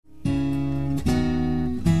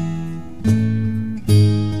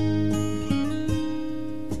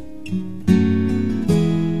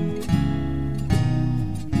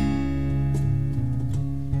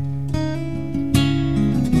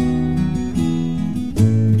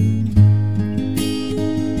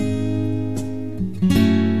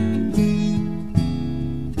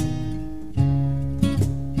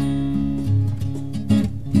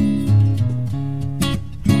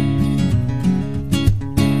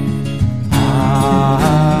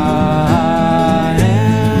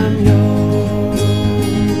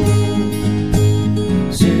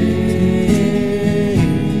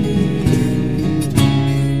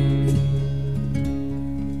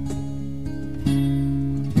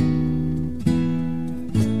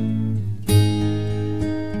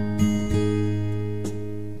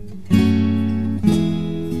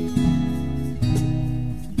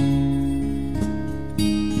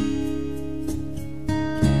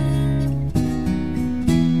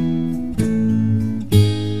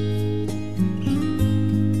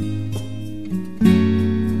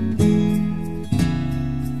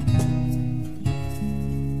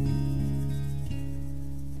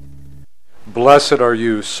Blessed are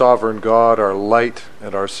you, sovereign God, our light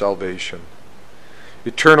and our salvation.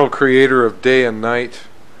 Eternal creator of day and night,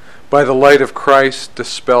 by the light of Christ,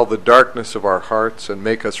 dispel the darkness of our hearts and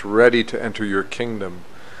make us ready to enter your kingdom,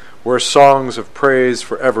 where songs of praise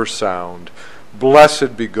forever sound.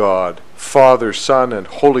 Blessed be God, Father, Son, and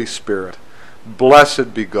Holy Spirit.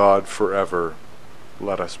 Blessed be God forever.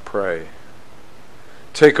 Let us pray.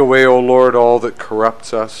 Take away, O Lord, all that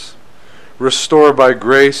corrupts us. Restore by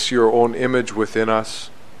grace your own image within us.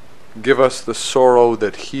 Give us the sorrow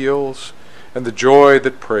that heals and the joy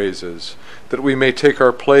that praises, that we may take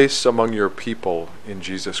our place among your people in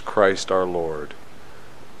Jesus Christ our Lord.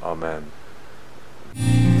 Amen.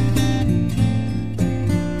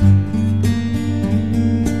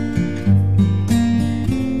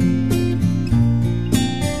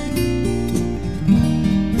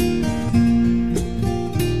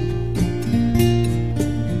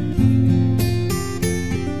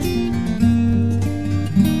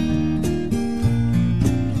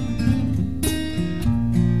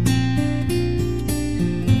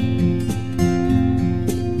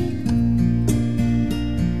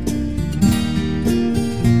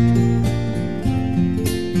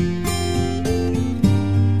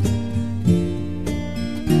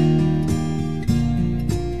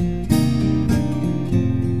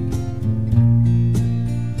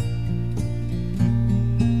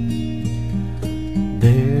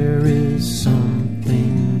 There is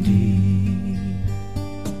something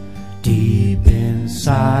deep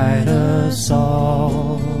inside us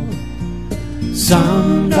all.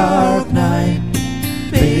 Some dark night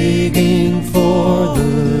begging for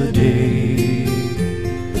the day.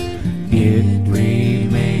 It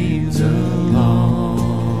remains a longing.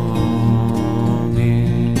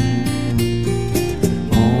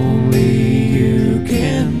 Only you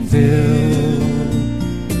can fill.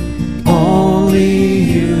 Only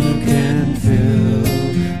you can fill.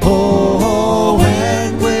 Oh,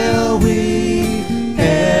 when will we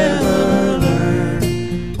ever learn?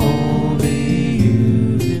 Only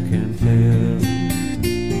you can fill.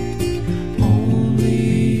 Only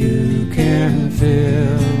you can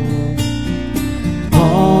fill.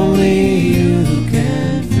 Only you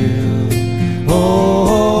can fill.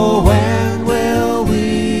 Oh, when will we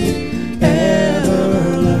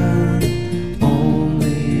ever learn?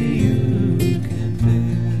 Only you can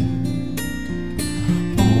fill.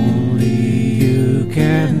 Only you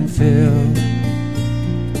can fill.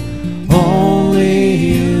 Only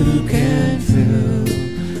you can fill.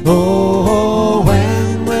 Oh,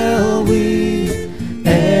 when will we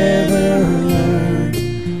ever learn?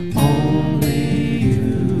 Only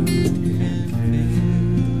you can fill.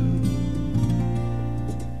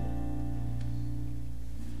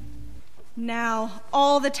 Now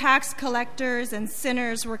all the tax collectors and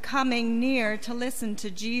sinners were coming near to listen to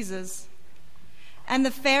Jesus. And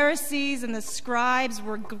the Pharisees and the scribes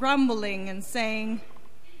were grumbling and saying,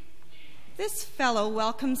 "This fellow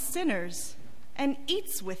welcomes sinners and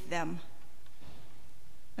eats with them."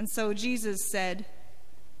 And so Jesus said,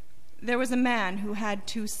 "There was a man who had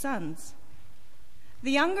 2 sons.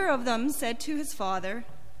 The younger of them said to his father,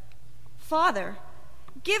 'Father,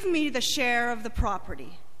 give me the share of the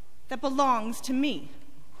property that belongs to me.'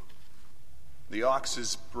 The ox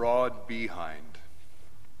is broad behind.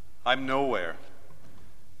 I'm nowhere,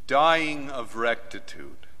 dying of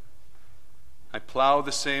rectitude. I plow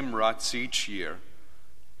the same ruts each year,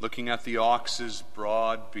 looking at the ox's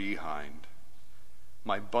broad behind.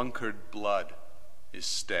 My bunkered blood is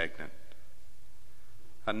stagnant.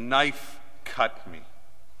 A knife cut me.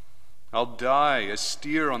 I'll die a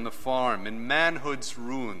steer on the farm in manhood's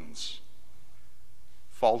ruins.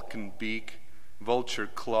 Falcon beak, vulture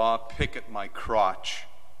claw pick at my crotch.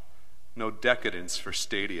 No decadence for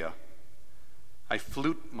stadia. I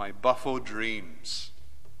flute my buffo dreams.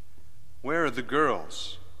 Where are the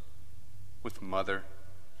girls? With mother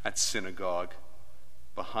at synagogue,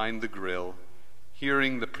 behind the grill,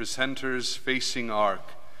 hearing the presenters facing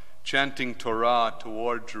ark, chanting Torah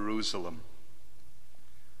toward Jerusalem.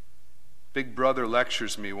 Big brother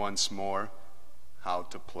lectures me once more, how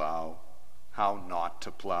to plow, how not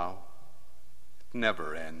to plow. It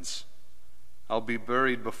never ends. I'll be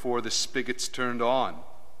buried before the spigot's turned on.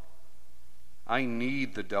 I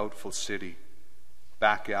need the doubtful city,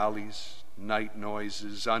 back alleys, night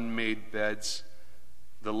noises, unmade beds,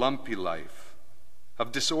 the lumpy life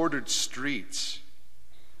of disordered streets.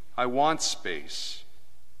 I want space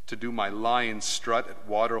to do my lion strut at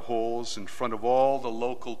water holes in front of all the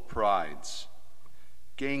local prides,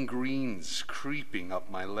 gangrenes creeping up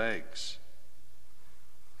my legs.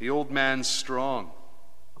 The old man's strong,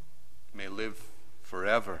 may live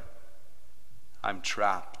forever. I'm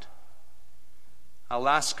trapped I'll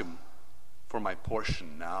ask him for my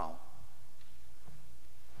portion now."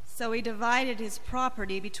 So he divided his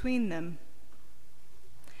property between them.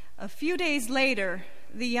 A few days later,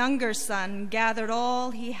 the younger son gathered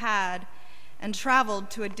all he had and traveled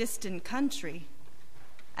to a distant country,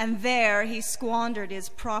 and there he squandered his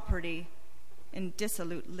property in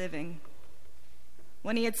dissolute living.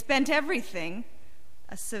 When he had spent everything,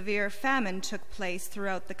 a severe famine took place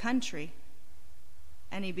throughout the country,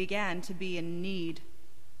 and he began to be in need.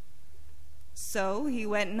 So he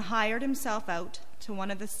went and hired himself out to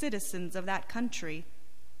one of the citizens of that country,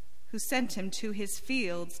 who sent him to his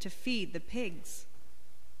fields to feed the pigs.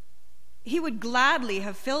 He would gladly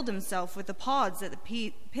have filled himself with the pods that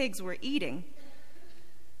the pigs were eating,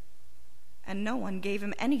 and no one gave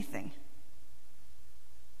him anything.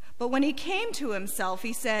 But when he came to himself,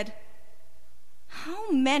 he said,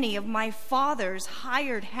 "How many of my father's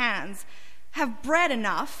hired hands have bread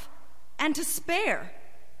enough and to spare?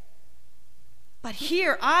 But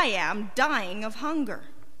here I am dying of hunger.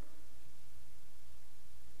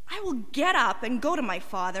 I will get up and go to my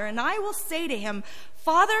father, and I will say to him,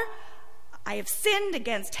 'Father, I have sinned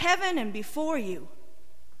against heaven and before you.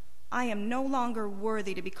 I am no longer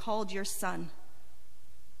worthy to be called your son.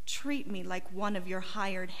 Treat me like one of your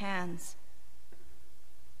hired hands.'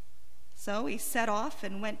 So he set off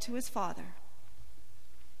and went to his father."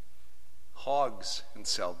 Hogs and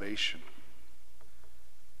salvation.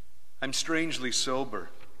 I'm strangely sober,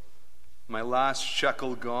 my last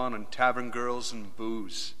shekel gone on tavern girls and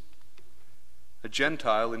booze. A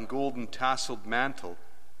Gentile in golden tasseled mantle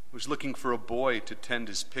was looking for a boy to tend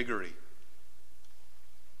his piggery.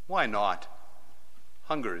 Why not?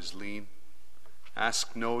 Hunger is lean.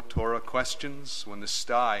 Ask no Torah questions when the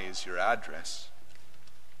sty is your address.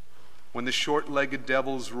 When the short-legged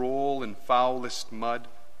devils roll in foulest mud,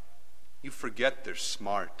 you forget they're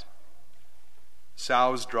smart.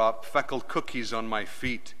 Sows drop feckled cookies on my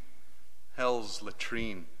feet. Hell's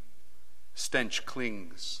latrine. Stench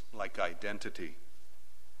clings like identity.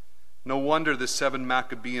 No wonder the 7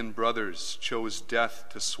 Maccabean brothers chose death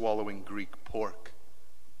to swallowing Greek pork.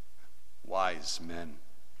 Wise men.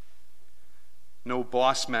 No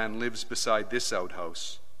boss man lives beside this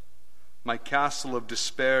outhouse. My castle of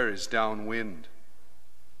despair is downwind.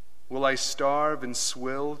 Will I starve and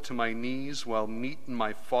swill to my knees while meat in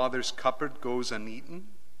my father's cupboard goes uneaten?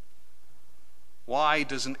 Why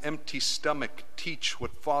does an empty stomach teach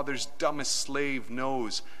what father's dumbest slave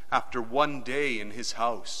knows after one day in his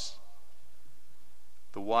house?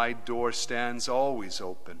 The wide door stands always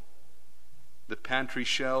open. The pantry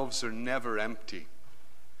shelves are never empty.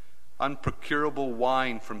 Unprocurable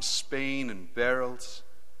wine from Spain in barrels.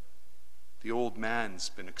 The old man's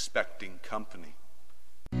been expecting company.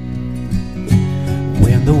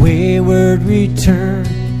 When the wayward return,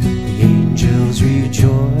 the angels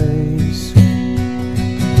rejoice.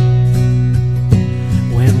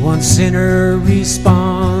 When one sinner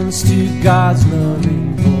responds to God's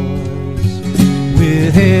loving voice,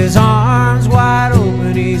 with his arms wide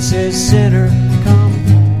open, he says, "Sinner, come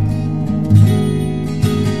home."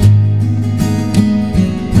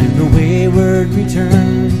 When the wayward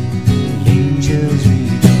return, the angels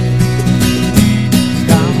rejoice.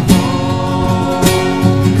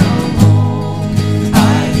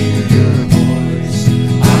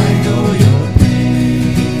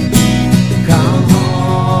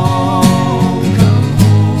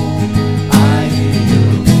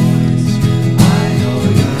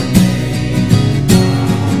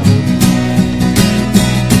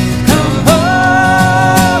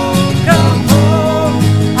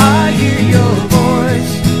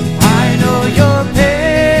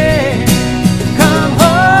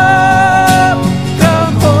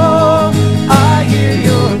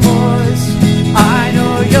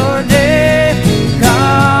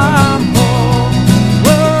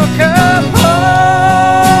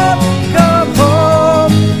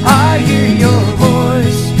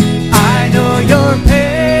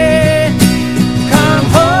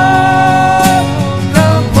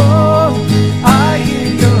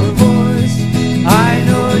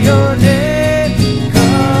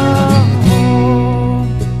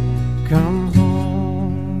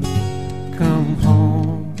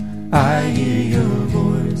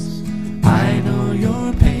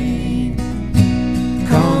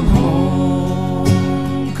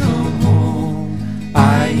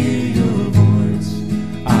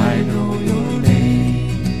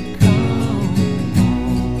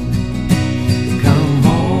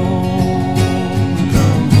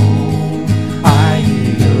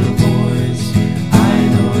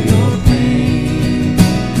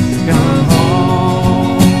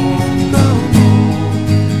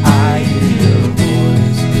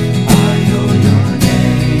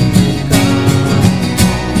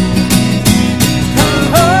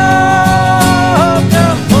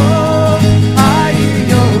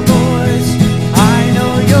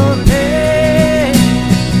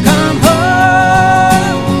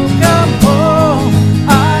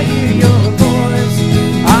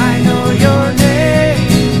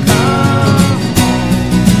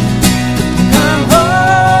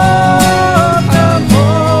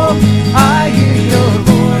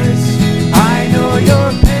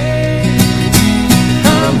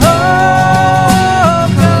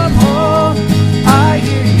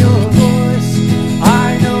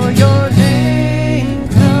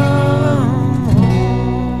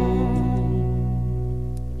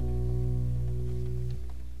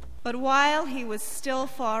 But while he was still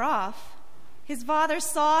far off, his father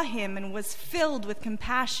saw him and was filled with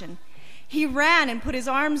compassion. He ran and put his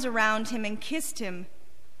arms around him and kissed him.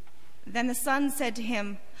 Then the son said to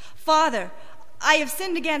him, "Father, I have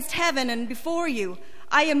sinned against heaven and before you.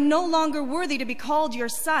 I am no longer worthy to be called your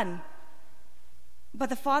son." But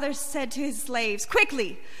the father said to his slaves,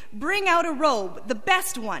 "Quickly, bring out a robe, the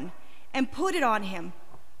best one, and put it on him.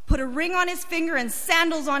 Put a ring on his finger and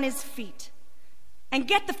sandals on his feet. And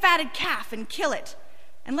get the fatted calf and kill it,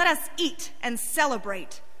 and let us eat and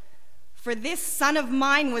celebrate. For this son of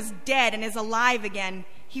mine was dead and is alive again.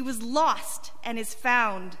 He was lost and is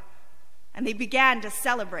found." And they began to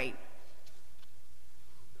celebrate.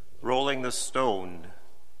 Rolling the stone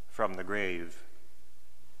from the grave.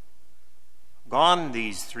 Gone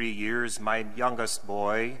these 3 years, my youngest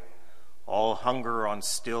boy, all hunger on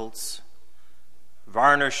stilts,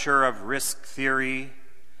 varnisher of risk theory,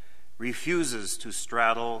 refuses to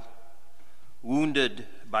straddle, wounded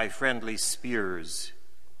by friendly spears.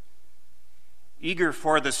 Eager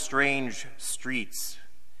for the strange streets,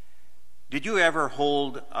 did you ever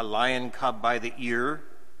hold a lion cub by the ear?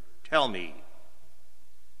 Tell me.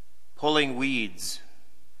 Pulling weeds,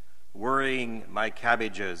 worrying my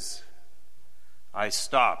cabbages, I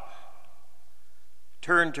stop,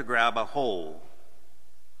 turn to grab a hole.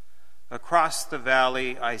 Across the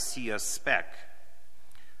valley I see a speck,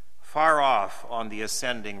 far off on the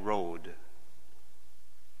ascending road.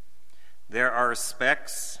 There are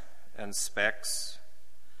specks and specks.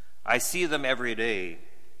 I see them every day.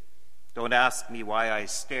 Don't ask me why I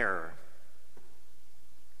stare.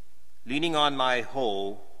 Leaning on my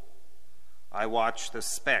hoe, I watch the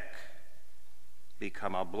speck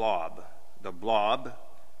become a blob, the blob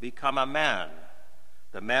become a man,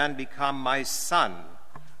 the man become my son.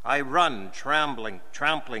 I run, trampling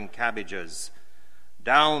cabbages,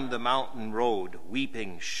 down the mountain road,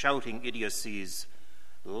 weeping, shouting idiocies,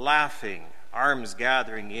 laughing, arms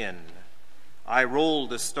gathering in. I roll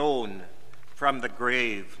the stone from the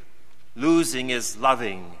grave, losing is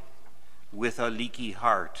loving with a leaky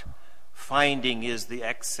heart. Finding is the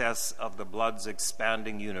excess of the blood's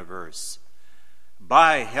expanding universe.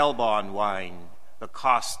 Buy Helbon wine, the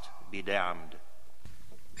cost be damned.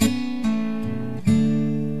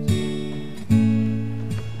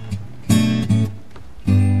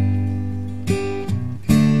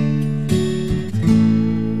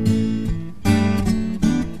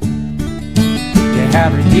 You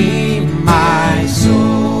have redeemed my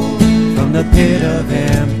soul from the pit of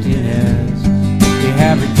emptiness. You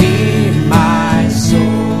have redeemed my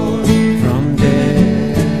soul from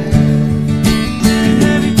death.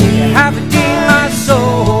 You have redeemed my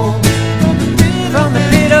soul from the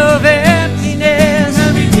pit of emptiness.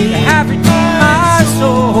 You have redeemed my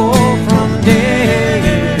soul from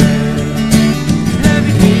death.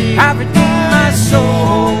 You have redeemed my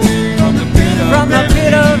soul from the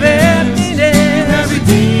pit of emptiness.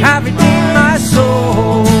 You have redeemed my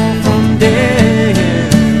soul from death.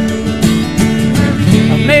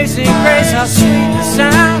 Amazing grace, how sweet the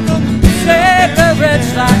sound saved a wretch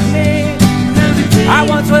like me. I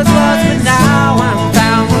once was lost, but now I'm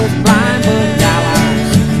found. Was blind, but now I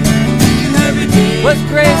see. Was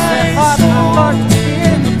grace that heart my heart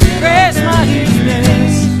did? Grace my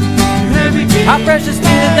weakness. How precious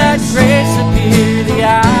did that grace appear the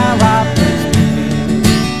hour I first began.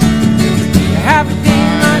 You have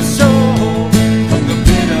redeemed my soul from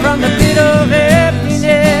the pit of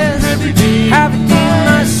emptiness. Have redeemed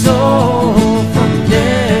my soul from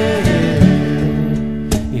death.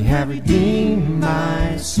 You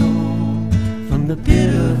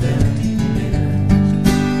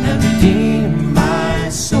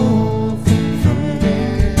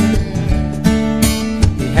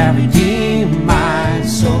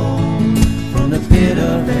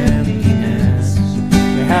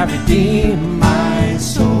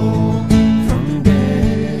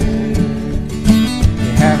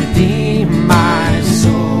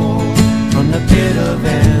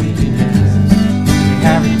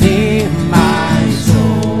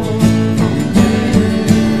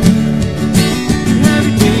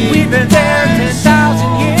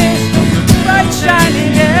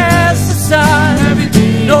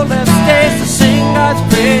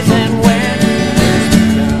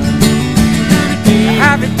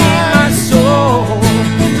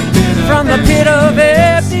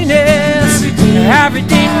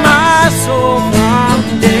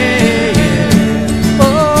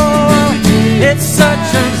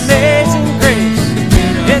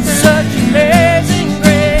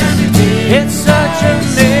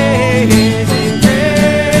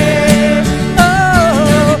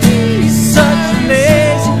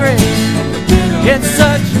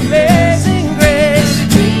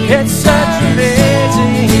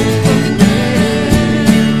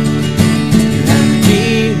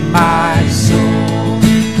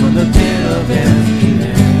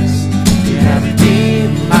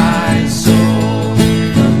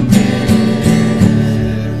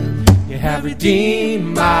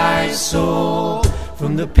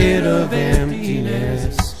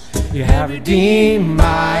redeemed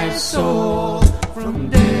my soul from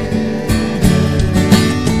death.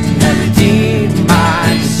 You have redeemed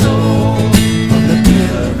my soul from the pit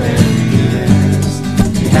of emptiness.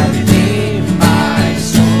 You have redeemed my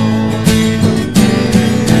soul from death.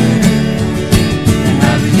 You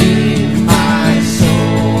have redeemed my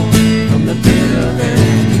soul from the pit of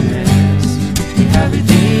emptiness. You have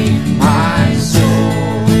redeemed my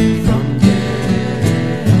soul from death.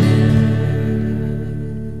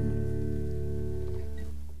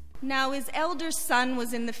 Now his elder son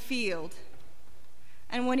was in the field,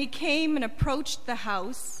 and when he came and approached the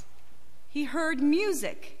house, he heard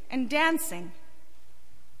music and dancing.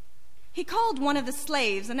 He called one of the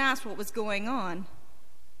slaves and asked what was going on.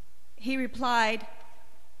 He replied,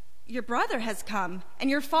 "Your brother has come, and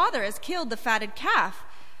your father has killed the fatted calf,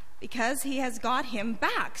 because he has got him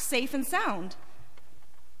back safe and sound."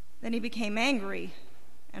 Then he became angry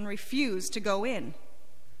and refused to go in.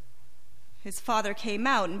 His father came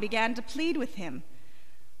out and began to plead with him.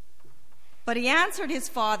 But he answered his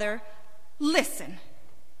father, "Listen,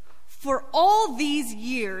 for all these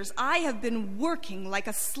years I have been working like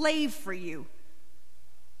a slave for you.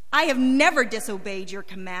 I have never disobeyed your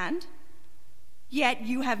command, yet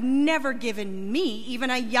you have never given me even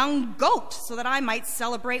a young goat so that I might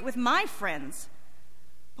celebrate with my friends.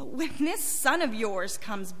 But when this son of yours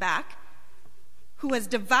comes back, who has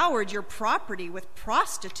devoured your property with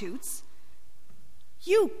prostitutes,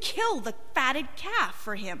 you kill the fatted calf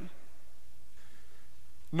for him."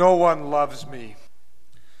 No one loves me.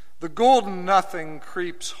 The golden nothing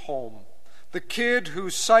creeps home. The kid who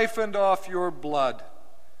siphoned off your blood,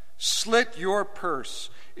 slit your purse,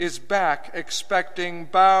 is back expecting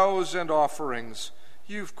bows and offerings.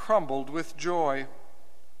 You've crumbled with joy.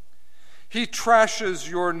 He trashes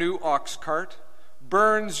your new ox cart,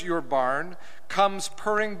 burns your barn, comes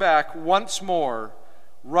purring back once more,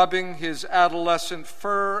 rubbing his adolescent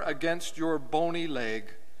fur against your bony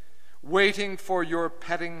leg, waiting for your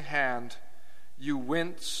petting hand. You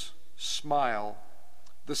wince, smile.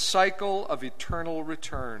 The cycle of eternal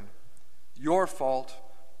return. Your fault,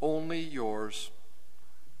 only yours.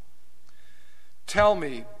 Tell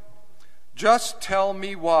me, just tell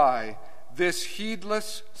me why this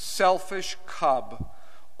heedless, selfish cub,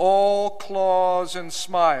 all claws and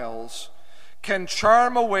smiles, can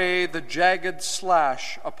charm away the jagged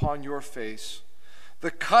slash upon your face.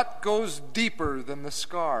 The cut goes deeper than the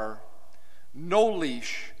scar. No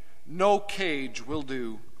leash, no cage will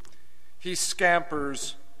do. He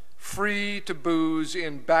scampers, free to booze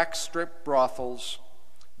in backstrip brothels.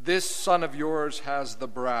 This son of yours has the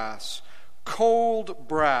brass, cold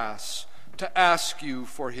brass, to ask you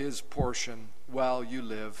for his portion while you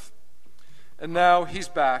live. And now he's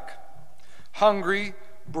back, hungry,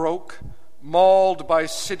 broke, mauled by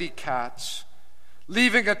city cats,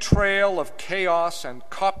 leaving a trail of chaos and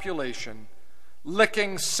copulation,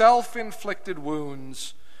 licking self-inflicted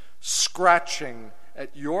wounds, scratching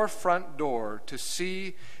at your front door to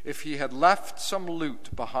see if he had left some loot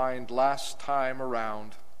behind last time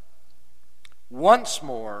around. Once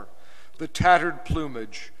more, the tattered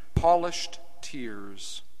plumage, polished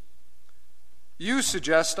tears. You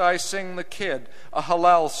suggest I sing the kid a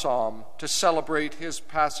Hallel psalm to celebrate his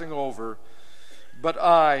passing over, but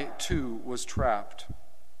I, too, was trapped.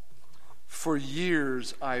 For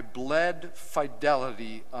years I bled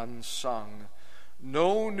fidelity unsung.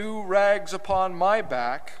 No new rags upon my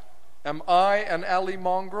back. Am I an alley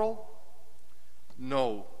mongrel?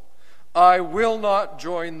 No, I will not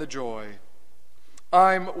join the joy.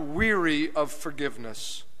 I'm weary of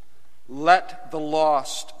forgiveness. Let the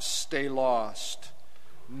lost stay lost.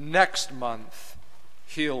 Next month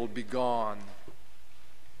he'll be gone.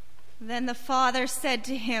 Then the father said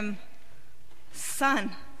to him,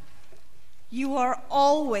 "Son, you are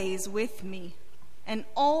always with me, and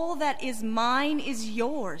all that is mine is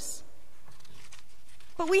yours.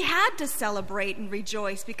 But we had to celebrate and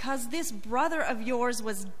rejoice because this brother of yours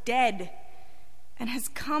was dead and has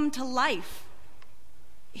come to life.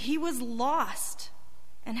 He was lost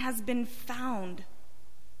and has been found."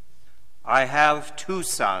 I have 2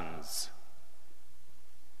 sons.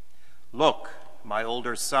 Look, my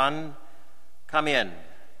older son, come in.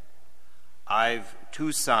 I've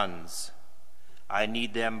 2 sons. I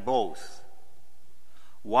need them both.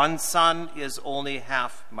 1 son is only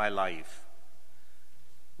half my life.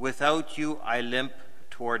 Without you, I limp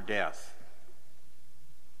toward death.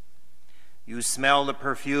 You smell the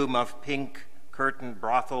perfume of pink curtained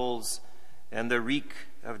brothels and the reek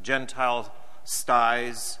of Gentile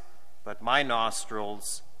sties, but my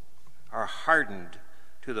nostrils are hardened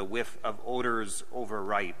to the whiff of odors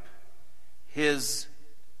overripe, his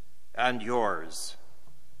and yours.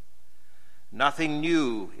 Nothing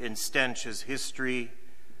new in Stench's history.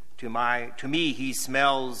 To me he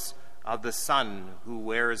smells of the son who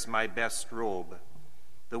wears my best robe,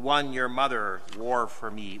 the one your mother wove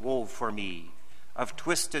for me, of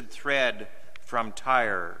twisted thread from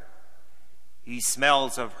Tyre. He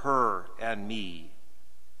smells of her and me.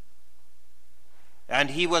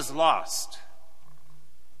 And he was lost.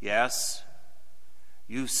 Yes,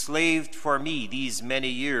 you've slaved for me these many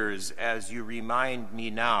years as you remind me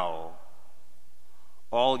now.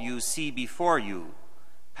 All you see before you,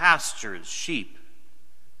 pastures, sheep,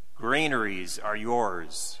 granaries are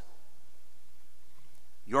yours.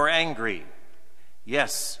 You're angry.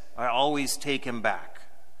 Yes, I always take him back.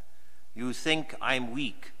 You think I'm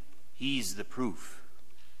weak. He's the proof.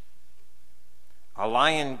 A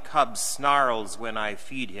lion cub snarls when I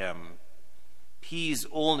feed him, pees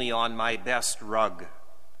only on my best rug,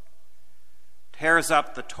 tears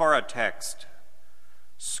up the Torah text,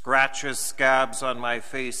 scratches scabs on my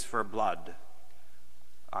face for blood.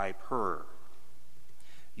 I purr.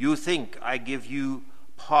 You think I give you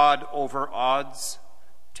pod over odds,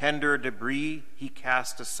 tender debris he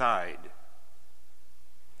cast aside.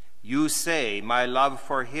 You say my love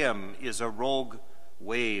for him is a rogue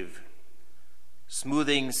wave,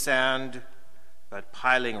 smoothing sand but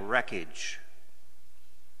piling wreckage.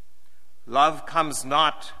 Love comes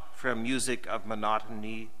not from music of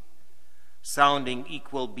monotony, sounding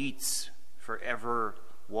equal beats forever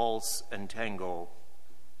waltz and tango.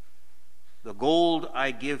 The gold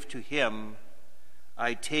I give to him,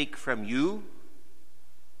 I take from you.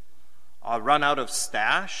 I'll run out of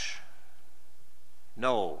stash?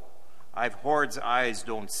 No, I've hoards eyes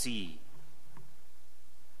don't see.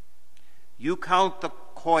 You count the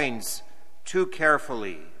coins too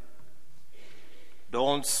carefully.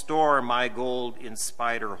 Don't store my gold in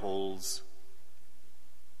spider holes.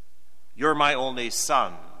 You're my only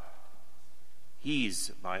son.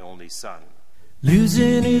 He's my only son.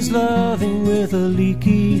 Losing is loving with a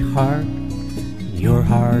leaky heart. Your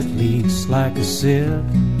heart leaks like a sieve.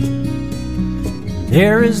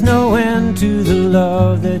 There is no end to the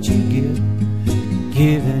love that you give.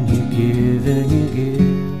 Give and you give and you give.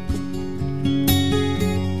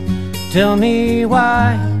 Tell me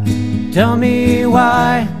why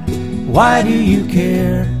do you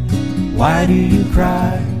care? Why do you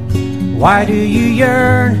cry? Why do you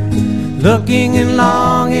yearn? Looking and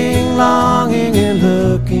longing, longing and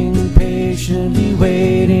looking, patiently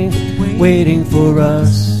waiting for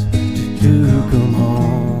us to come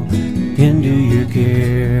home into your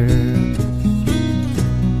care.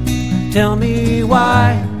 Tell me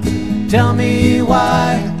why do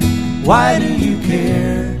you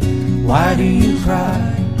care? Why do you cry?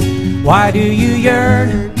 Why do you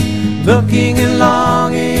yearn? Looking and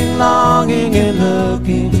longing, longing and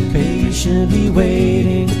looking, patiently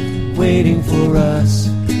waiting for us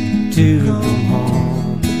to come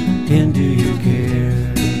home into your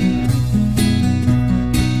care.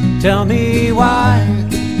 Tell me why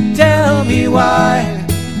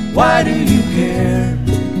do you care?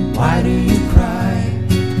 Why do you cry?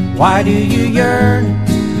 Why do you yearn?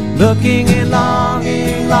 Looking and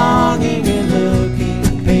longing, longing and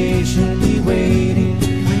looking, patiently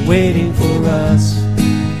waiting for us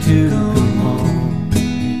to come home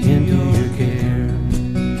into your care.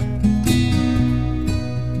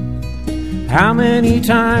 How many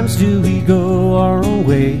times do we go our own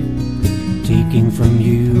way, taking from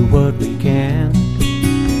you what we can?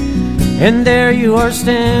 And there you are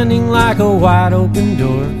standing like a wide open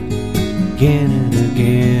door, again and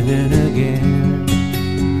again and again.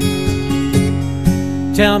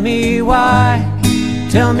 Tell me why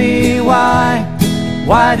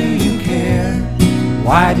do you care?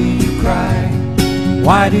 Why do you cry?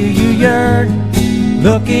 Why do you yearn?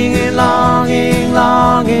 Looking and longing,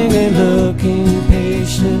 longing and looking,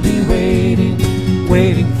 patiently waiting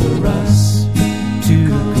for us to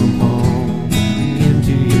come home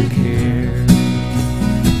into your care.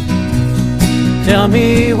 Tell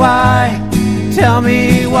me why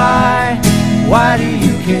do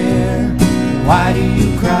you care? Why do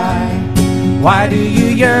you cry? Why do you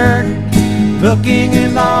yearn? Looking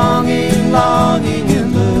and longing, longing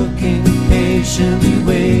and looking, patiently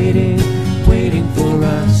waiting for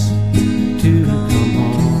us to come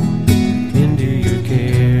home into your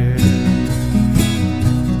care.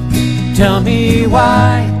 Tell me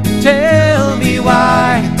why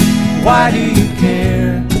do you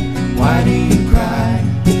care? Why do you cry?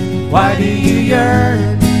 Why do you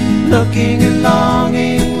yearn? Looking and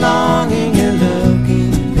longing, longing and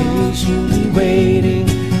looking, patiently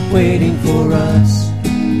waiting for us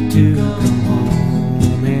to come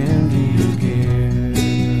home into your care.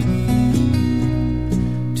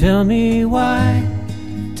 Tell me why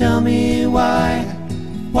Tell me why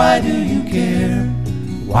do you care?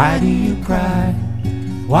 Why do you cry?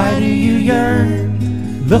 Why do you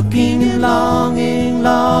yearn? Looking and longing,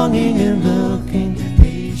 longing and looking,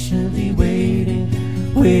 patiently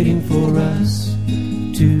waiting for us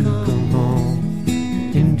to come home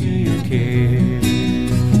into your care.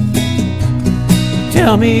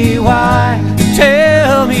 Tell me why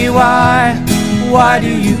do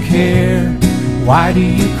you care? Why do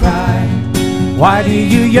you cry? Why do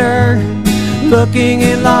you yearn? Looking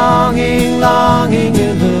and longing, longing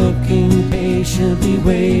and looking, patiently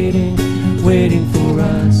waiting